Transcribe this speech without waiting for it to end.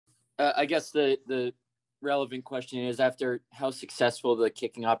I guess the relevant question is, after how successful the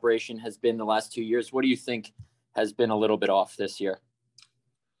kicking operation has been the last 2 years, what do you think has been a little bit off this year?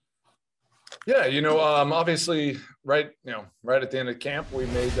 Yeah, obviously, right at the end of camp, we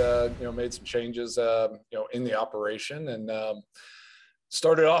made some changes, in the operation, and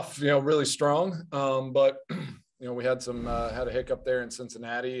started off, really strong. But we had a hiccup there in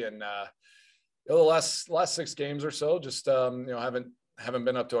Cincinnati, and the last 6 games or so just haven't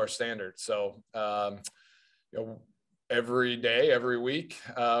been up to our standards. So every day, every week,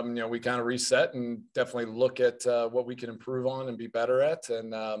 we kind of reset and definitely look at what we can improve on and be better at.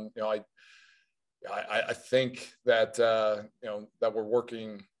 And I think that that we're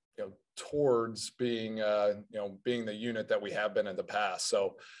working towards being the unit that we have been in the past.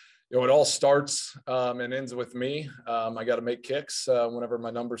 So it all starts and ends with me. I got to make kicks whenever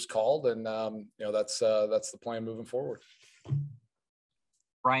my number's called, and that's the plan moving forward.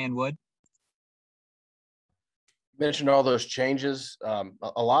 Brian Wood. You mentioned all those changes. A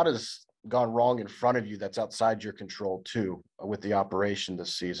lot has gone wrong in front of you that's outside your control too, with the operation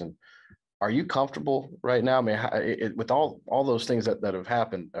this season. Are you comfortable right now? I mean, with all those things that have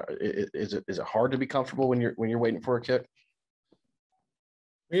happened, is it hard to be comfortable when you're waiting for a kick?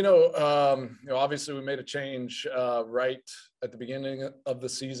 Obviously we made a change right at the beginning of the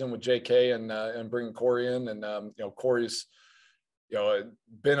season with JK and bringing Corey in, and Corey's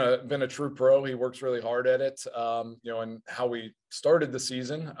been a true pro. He works really hard at it. And how we started the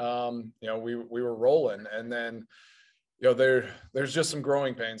season, we were rolling, and then there's just some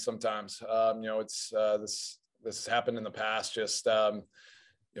growing pains sometimes. It's this has happened in the past. Just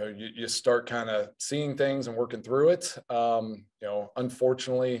you start kind of seeing things and working through it.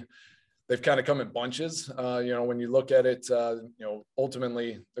 Unfortunately, they've kind of come in bunches. When you look at it,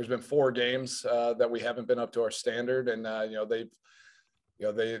 ultimately there's been 4 games that we haven't been up to our standard, and they've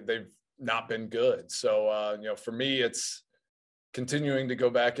not been good. So for me, it's continuing to go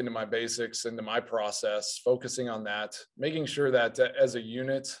back into my basics, into my process, focusing on that, making sure that as a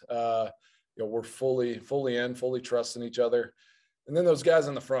unit, we're fully fully trusting each other. And then those guys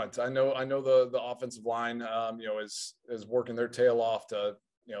in the front, I know the offensive line, is working their tail off to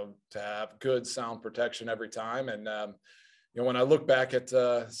have good sound protection every time. And, when I look back at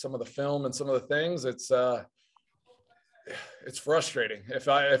some of the film and some of the things, it's frustrating.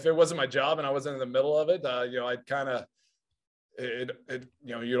 If it wasn't my job and I wasn't in the middle of it, I'd kind of,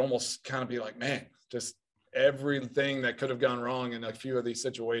 you'd almost kind of be like, man, just everything that could have gone wrong in a few of these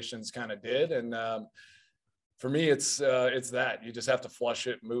situations kind of did. And for me, it's that you just have to flush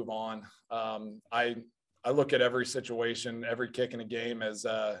it, move on. I look at every situation, every kick in a game as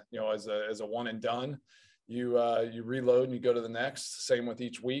a one and done. You reload and you go to the next. Same with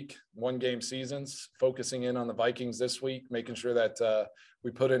each week, 1 game seasons, focusing in on the Vikings this week, making sure that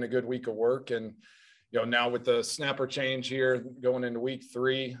we put in a good week of work. And now with the snapper change here going into week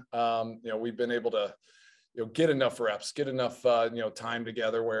 3, we've been able to, get enough reps, get enough, time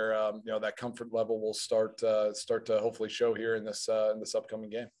together where, that comfort level will start to hopefully show here in this upcoming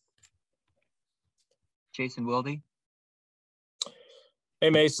game. Jason Wilde. Hey,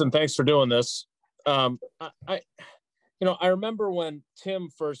 Mason, thanks for doing this. I remember when Tim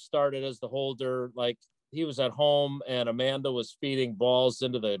first started as the holder, like, he was at home and Amanda was feeding balls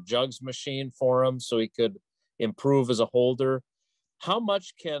into the jugs machine for him so he could improve as a holder. How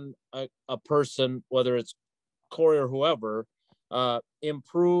much can a person, whether it's Corey or whoever,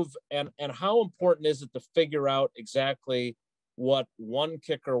 improve, and how important is it to figure out exactly what one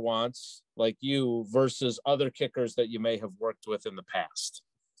kicker wants, like you, versus other kickers that you may have worked with in the past?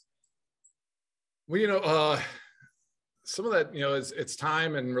 Well, some of that, it's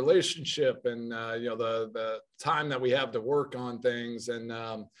time and relationship, and the time that we have to work on things. And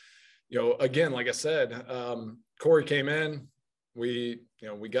again, like I said, Corey came in, we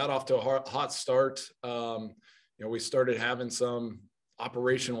got off to a hot start. We started having some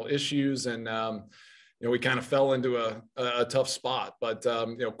operational issues, and we kind of fell into a tough spot. But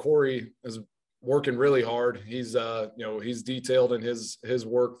Corey is working really hard. He's detailed in his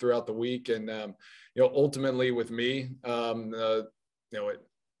work throughout the week, and ultimately with me,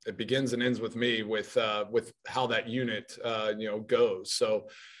 it begins and ends with me with how that unit goes. So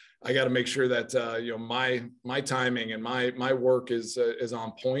I got to make sure that my timing and my work is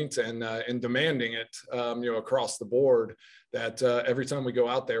on point, and demanding it across the board, that every time we go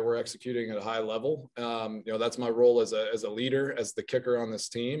out there, we're executing at a high level. That's my role as a leader, as the kicker on this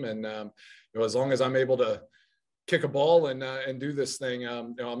team. And as long as I'm able to kick a ball and do this thing,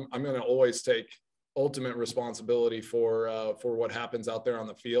 I'm going to always take ultimate responsibility for what happens out there on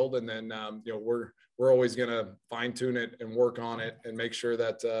the field. And then, we're always going to fine tune it and work on it and make sure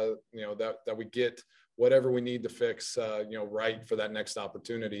that, that we get whatever we need to fix, right for that next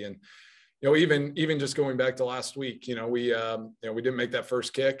opportunity. And, even just going back to last week, we didn't make that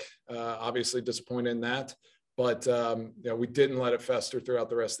first kick, obviously disappointed in that, but, we didn't let it fester throughout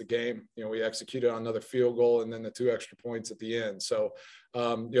the rest of the game. We executed on another field goal and then the 2 extra points at the end. So,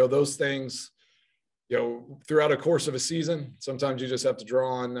 those things, throughout a course of a season, sometimes you just have to draw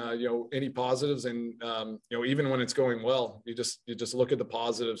on, any positives. And, even when it's going well, you just look at the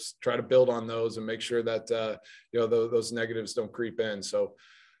positives, try to build on those and make sure that, those negatives don't creep in. So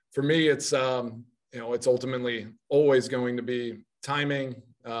for me, it's ultimately always going to be timing,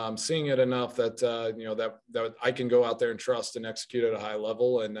 seeing it enough that, that I can go out there and trust and execute at a high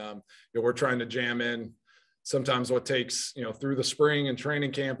level. And, we're trying to jam in sometimes what takes, through the spring and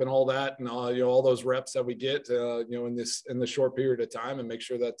training camp and all that, and all those reps that we get, in the short period of time, and make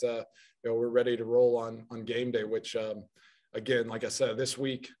sure that, we're ready to roll on game day, which, again, like I said, this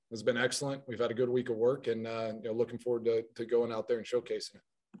week has been excellent. We've had a good week of work, and, looking forward to going out there and showcasing it.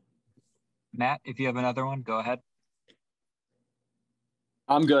 Matt, if you have another one, go ahead.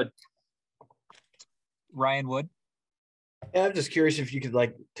 I'm good. Ryan Wood. Yeah, I'm just curious if you could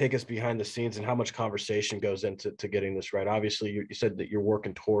take us behind the scenes and how much conversation goes into getting this right. Obviously, you said that you're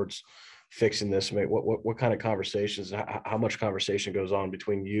working towards fixing this. Mate, what kind of conversations? How much conversation goes on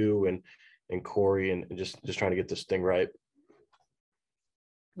between you and Corey and just trying to get this thing right?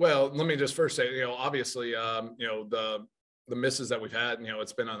 Well, let me just first say, obviously, the misses that we've had,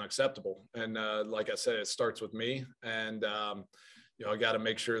 it's been unacceptable. And like I said, it starts with me, and I got to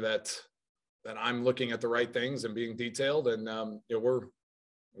make sure that I'm looking at the right things and being detailed. And,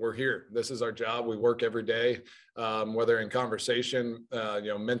 we're here. This is our job. We work every day, whether in conversation,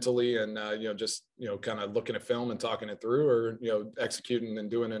 mentally and, just, kind of looking at film and talking it through, or, executing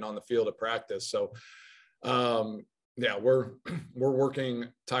and doing it on the field of practice. So, we're working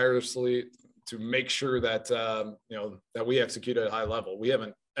tirelessly to make sure that, that we execute at a high level. We have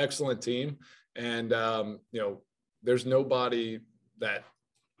an excellent team, and, there's nobody that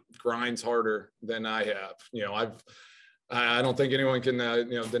grinds harder than I have. I don't think anyone can,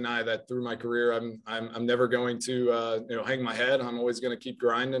 deny that through my career. I'm never going to, hang my head. I'm always going to keep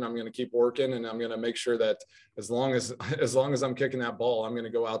grinding. I'm going to keep working, and I'm going to make sure that as long as I'm kicking that ball, I'm going to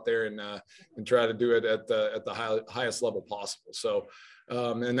go out there and try to do it at the highest level possible. So,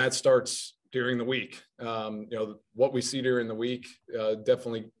 and that starts during the week. What we see during the week,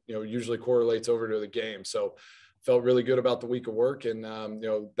 definitely, usually correlates over to the game. So, felt really good about the week of work, and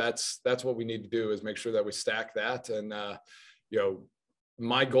that's what we need to do, is make sure that we stack that. And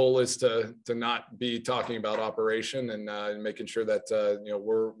my goal is to not be talking about operation, and making sure that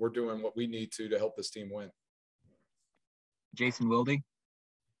we're doing what we need to help this team win. Jason Wilde.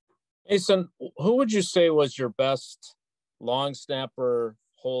 Mason, who would you say was your best long snapper,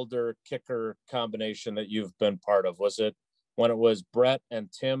 holder, kicker combination that you've been part of? Was it when it was Brett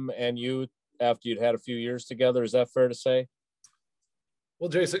and Tim and you, after you'd had a few years together? Is that fair to say? Well,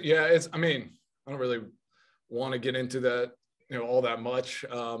 Jason, yeah, I don't really want to get into that, all that much,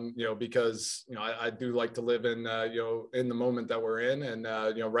 because, I do like to live in, in the moment that we're in. And,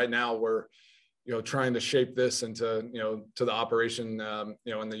 right now we're, trying to shape this into, to the operation,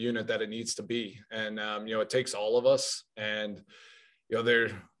 in the unit that it needs to be. And, it takes all of us. And,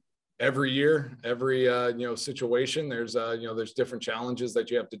 every year, every, situation, there's different challenges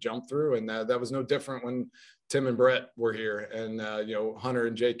that you have to jump through. And that was no different when Tim and Brett were here, and, Hunter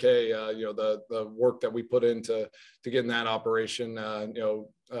and JK, the work that we put into getting that operation, to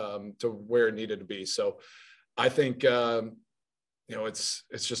where it needed to be. So I think,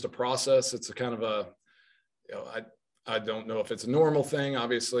 it's just a process. It's a kind of a, I don't know if it's a normal thing.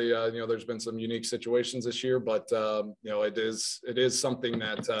 Obviously, there's been some unique situations this year, but it is something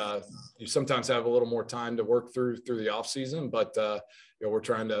that you sometimes have a little more time to work through the off season. But we're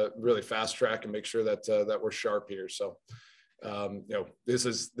trying to really fast track and make sure that we're sharp here. So this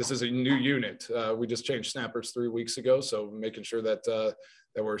is a new unit. We just changed snappers 3 weeks ago, so making sure that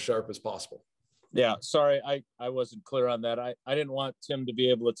we're as sharp as possible. Yeah, sorry, I wasn't clear on that. I didn't want Tim to be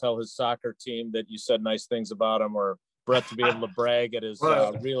able to tell his soccer team that you said nice things about him, or Brett to be able to brag at his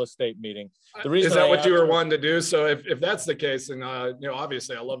real estate meeting. The reason is that what you were wanting to do? So if that's the case, then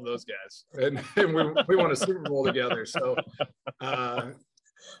obviously I love those guys, and we won a Super Bowl together. So I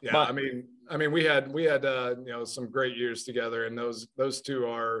mean we had some great years together, and those two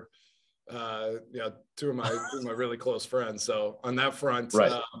are two of my really close friends. So on that front,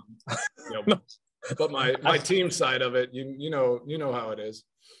 right. But my team side of it, you know how it is.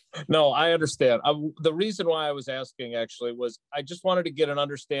 No, I understand. The reason why I was asking actually was I just wanted to get an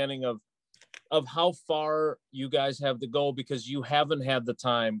understanding of how far you guys have to go, because you haven't had the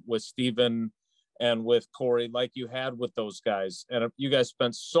time with Steven and with Corey like you had with those guys. And you guys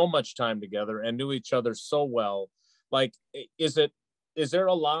spent so much time together and knew each other so well. Like, is there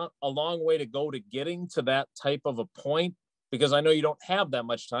a long way to go to getting to that type of a point? Because I know you don't have that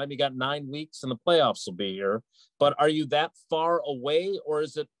much time. You got 9 weeks and the playoffs will be here, but are you that far away, or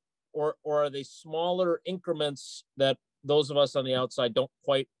is it, or are they smaller increments that those of us on the outside don't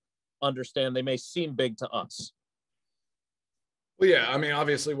quite understand? They may seem big to us. Well, yeah, I mean,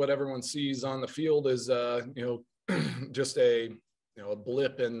 obviously what everyone sees on the field is, just a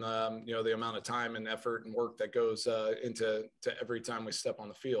blip in, the amount of time and effort and work that goes into every time we step on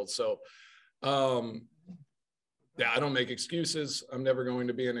the field. So, yeah, I don't make excuses. I'm never going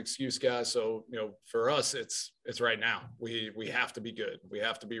to be an excuse guy. So, for us, it's right now. We have to be good. We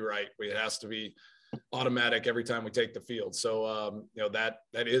have to be right. It has to be automatic every time we take the field. So, that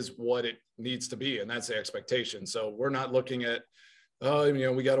is what it needs to be. And that's the expectation. So we're not looking at,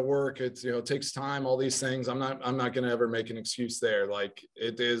 we got to work. It's, it takes time, all these things. I'm not going to ever make an excuse there. Like,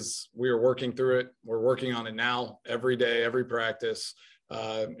 it is, we are working through it. We're working on it now, every day, every practice,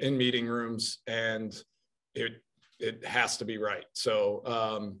 in meeting rooms, and it has to be right.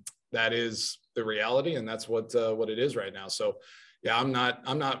 So, that is the reality, and that's what it is right now. So, yeah, I'm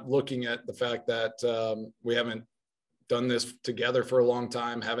not looking at the fact that we haven't done this together for a long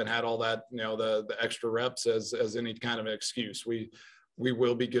time, haven't had all that, the extra reps as any kind of an excuse. We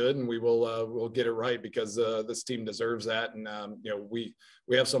will be good, and we'll get it right, because this team deserves that. And we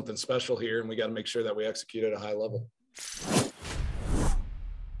have something special here, and we got to make sure that we execute at a high level.